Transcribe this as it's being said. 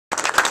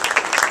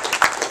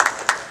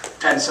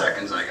10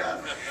 seconds I got.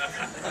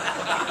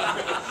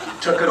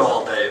 You took it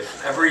all, Dave,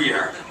 every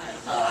year.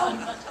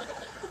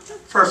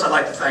 First, I'd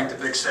like to thank the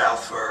Big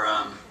South for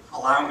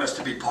allowing us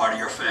to be part of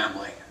your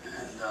family.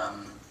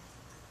 And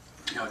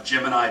you know,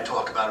 Jim and I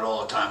talk about it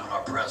all the time with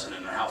our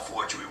president and how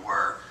fortunate we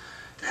were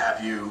to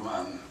have you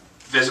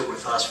visit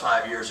with us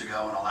 5 years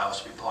ago and allow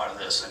us to be part of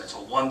this. And it's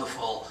a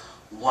wonderful,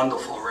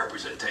 wonderful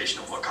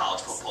representation of what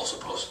college football is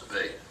supposed to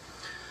be.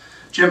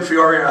 Jim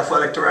Priore, our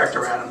athletic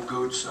director, Adam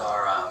Goots,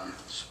 our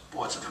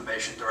sports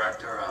information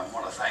director, I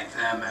want to thank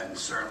them and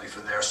certainly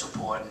for their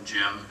support, and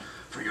Jim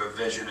for your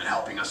vision and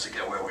helping us to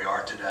get where we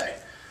are today.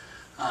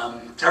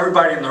 To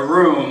everybody in the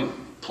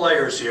room,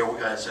 players here,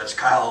 as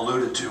Kyle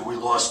alluded to, we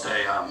lost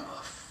a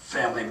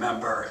family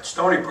member at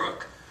Stony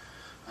Brook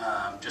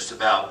just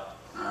about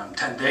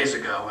 10 days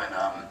ago,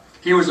 and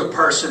he was a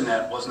person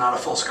that was not a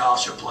full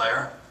scholarship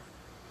player,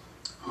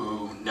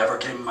 who never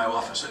came in my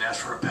office and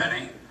asked for a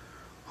penny,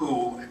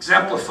 who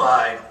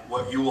exemplified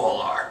what you all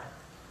are,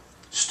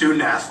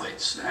 student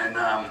athletes. And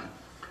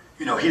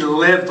you know, he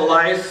lived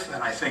life,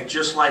 and I think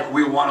just like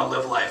we want to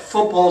live life.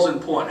 Football's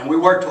important, and we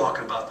were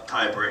talking about the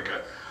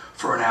tiebreaker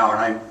for an hour, and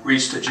I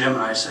reached to Jim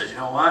and I said, you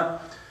know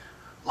what?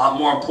 A lot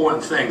more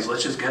important things.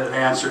 Let's just get it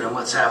answered and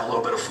let's have a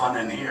little bit of fun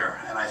in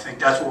here. And I think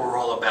that's what we're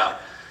all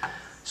about.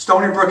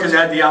 Stony Brook has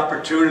had the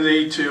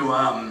opportunity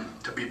to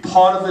be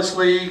part of this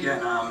league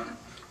and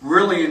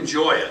really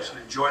enjoy it,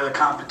 enjoy the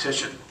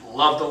competition.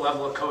 Love the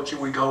level of coaching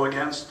we go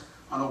against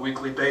on a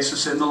weekly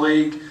basis in the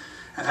league.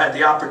 I've had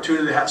the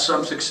opportunity to have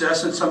some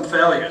success and some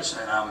failures.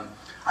 And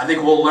I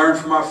think we'll learn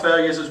from our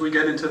failures as we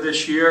get into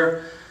this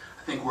year.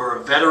 I think we're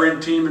a veteran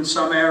team in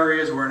some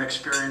areas. We're an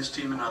experienced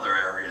team in other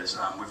areas.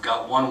 We've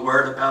got one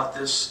word about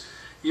this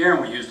year,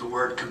 and we use the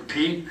word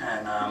compete.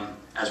 And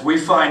as we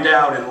find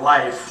out in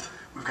life,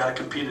 we've got to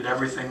compete at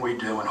everything we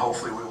do, and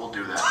hopefully we will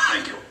do that.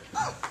 Thank you.